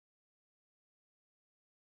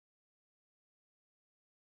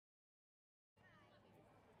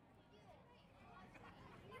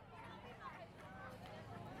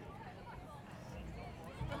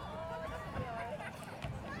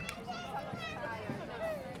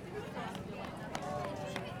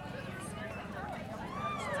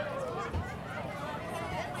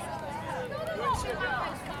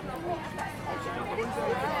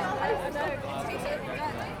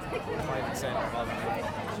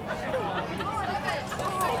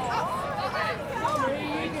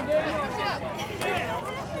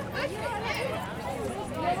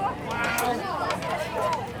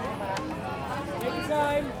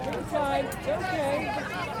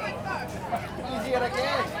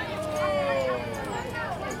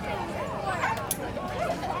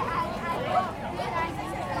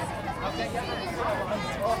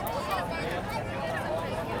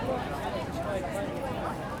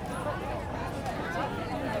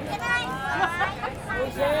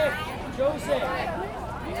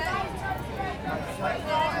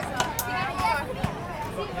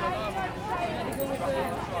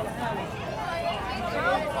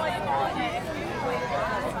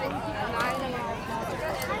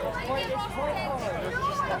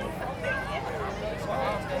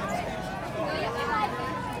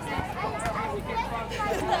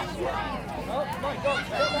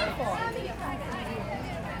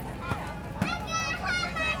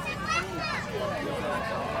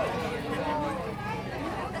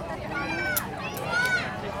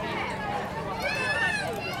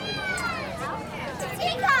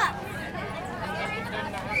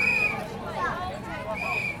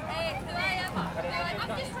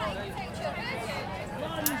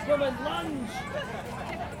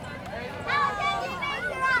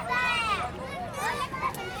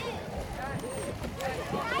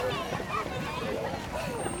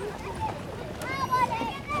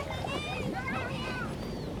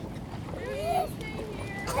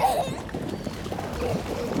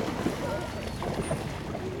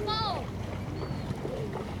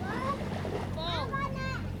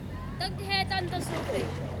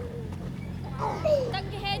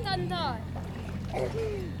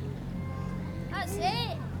That's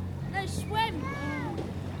it. Now swim.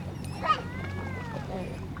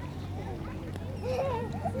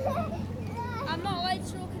 I'm not allowed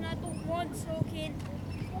soaking. I don't want soaking.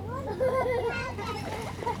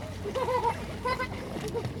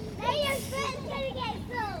 Now your friend's gonna get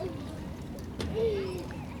soaked.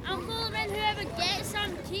 I'm following whoever gets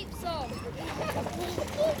some keeps them.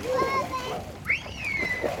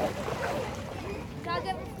 Can I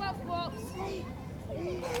get my flip flops?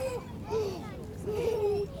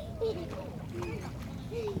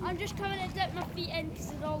 I'm just coming to dip my feet in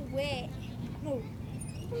because they're all wet. No,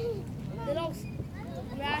 they're all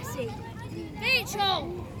grassy.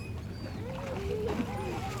 Rachel!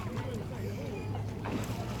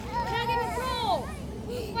 Can I get my flip?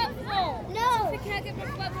 Flip flop? No. Can I get my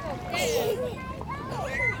flip flop?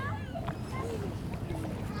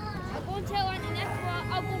 I'll go and tell Auntie Nicola.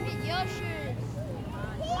 I'll go get your shoes.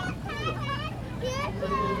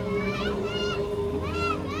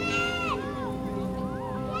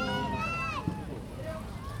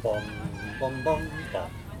 Bum bum bum bum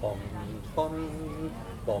bum bum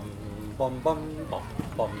bum bum bum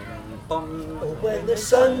bum bum. When the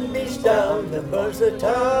sun beats down, the birds that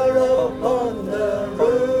tower upon the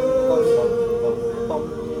roof,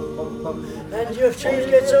 and your trees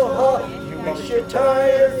get so hot, you wish your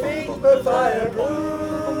tired feet were fireproof.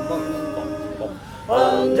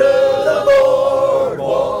 Under the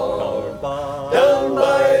boardwalk, down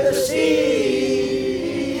by the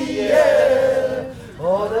sea, yeah.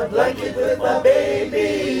 On a blanket with my baby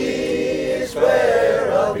is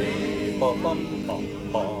where I'll be. Bum bum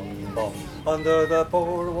bum bum bum. Under the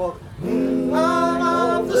boardwalk,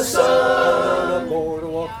 Out of the sun, the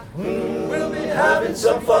boardwalk, we'll be having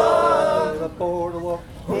some fun. the boardwalk,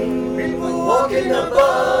 People walking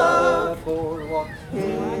above, the boardwalk.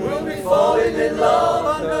 we'll be falling in love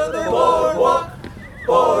under the boardwalk,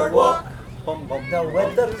 boardwalk. Bum bum. Now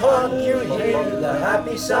at the park you hear the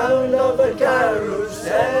happy sound of a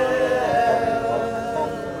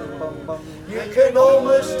carousel. You can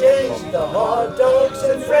almost taste the hot dogs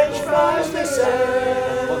and French fries they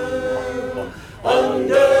sell.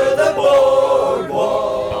 Under the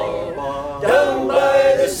boardwalk, down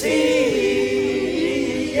by the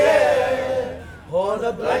sea, yeah. On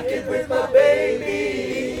a blanket with my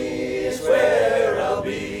baby is where I'll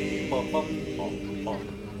be. Bum bum bum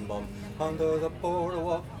bum bum. Under the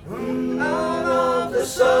boardwalk, Out of the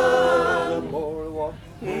sun, the boardwalk,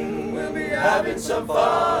 we'll be having some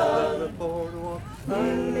fun. the boardwalk,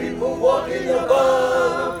 People walking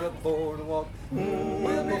above, the boardwalk.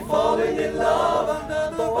 we'll be falling in love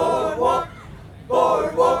under the boardwalk,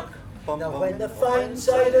 boardwalk. Now when the fine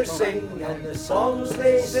siders sing and the songs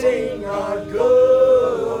they sing are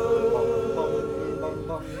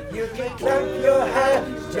good, you can clap your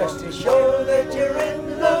hands just to show that you're in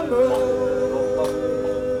the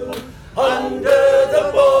mood. Under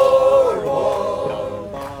the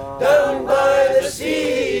boardwalk, down by the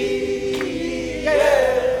sea,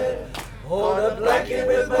 yeah. On a blanket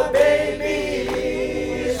with my baby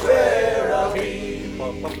is where I'll be.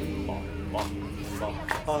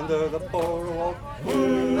 Under the boardwalk,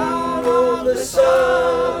 Out of the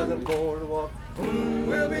sun, the boardwalk,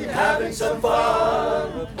 we'll be having some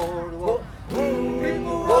fun. the boardwalk.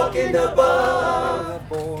 in the bar. The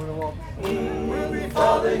boardwalk. We'll be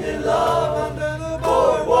falling in love under the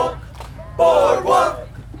boardwalk, boardwalk.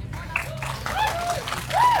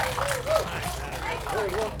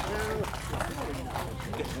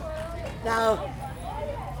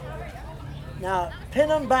 Now, pin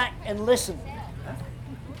them back and listen.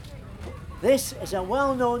 This is a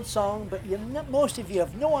well-known song, but most of you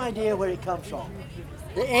have no idea where it comes from.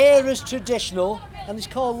 The air is traditional, and it's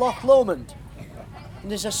called Loch Lomond.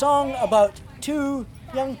 And there's a song about two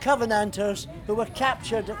young Covenanters who were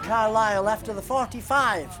captured at Carlisle after the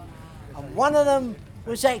 45. And one of them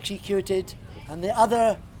was executed, and the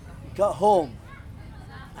other got home.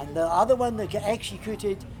 And the other one that got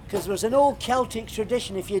executed, because there was an old Celtic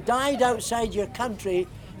tradition, if you died outside your country,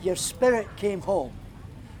 your spirit came home.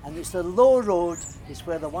 And it's the low road is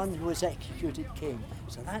where the one who was executed came.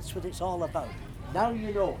 So that's what it's all about. Now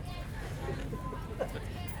you know.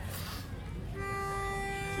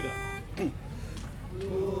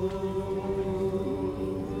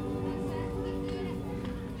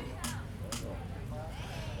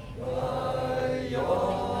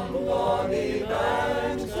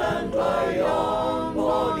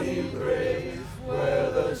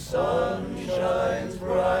 Sun shines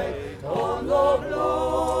bright on Loch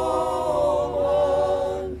Lomond,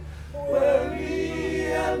 where me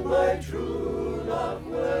and my true love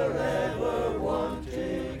were ever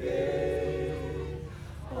wanting gay.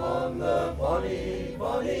 On the bonny,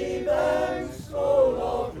 bonny banks of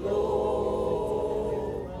Loch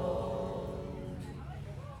Lomond.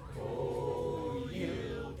 Oh,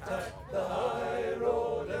 you'll tack the